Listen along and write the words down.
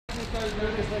Did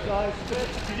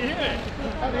you hear it?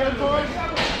 At the end, boys.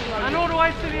 And all the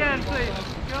way to the end, please.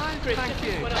 Guys, thank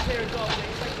you. Went up here as well.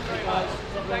 Thank you very much.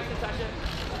 Thanks, Natasha.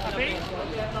 Happy?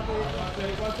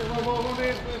 One more, one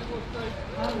in.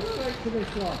 And straight to this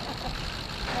one.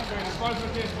 One for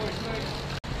this boy, straight.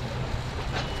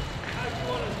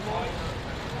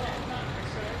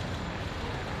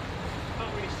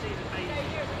 Can't really see the baby.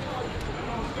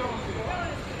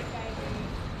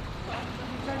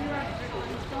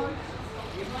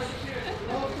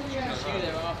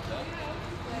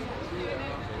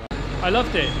 I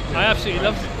loved it. I absolutely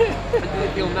loved it. Did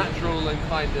it feel natural and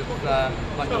kind of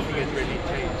like nothing had really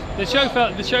changed? The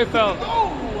show felt,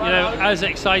 you know, as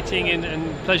exciting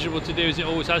and pleasurable to do as it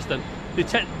always has done.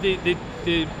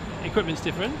 The equipment's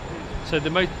different, so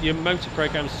your motor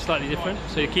programs are slightly different,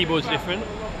 so your keyboard's different.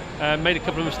 Made a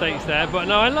couple of mistakes there, but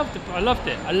no, I loved it. I loved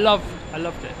it. I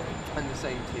loved it. And the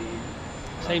same team.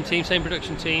 Same team, same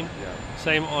production team, Yeah.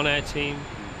 same on-air team.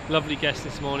 Lovely guests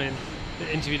this morning.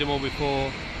 Interviewed them all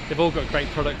before. They've all got great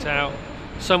product out.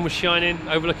 Sun was shining,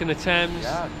 overlooking the Thames.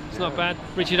 Yeah, It's not bad.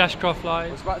 Richard Ashcroft I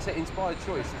live. was about to say inspired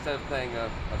choice instead of playing a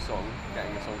song,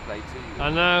 getting a song played to you.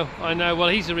 I know. Well,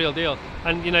 he's the real deal.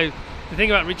 And you know, the thing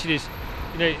about Richard is,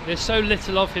 you know, there's so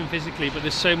little of him physically, but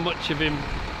there's so much of him,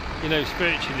 you know,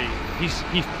 spiritually.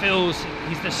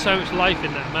 There's so much life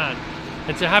in that man.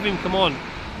 And to have him come on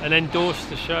and endorse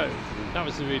the show, that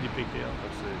was a really big deal.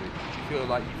 Absolutely. Do you feel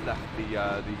like you've left the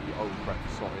old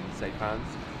breakfast slot in safe hands?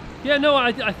 Yeah, no,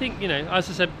 I think, you know, as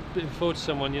I said before to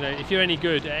someone, you know, if you're any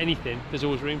good at anything, there's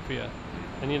always room for you.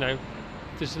 And, you know,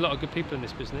 there's a lot of good people in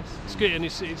this business. It's good, and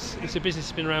it's a business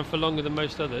that's been around for longer than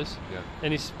most others. Yeah.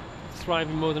 And it's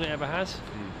thriving more than it ever has.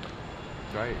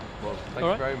 Great. Well, thank All you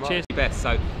right, very much. cheers. Best.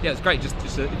 So yeah, it's great.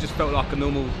 It just felt like a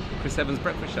normal Chris Evans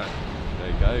breakfast show. There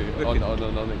you go.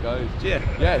 On it goes. Yeah.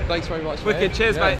 Yeah. Thanks very much. Wicked. Mate. Cheers, Yeah. mate.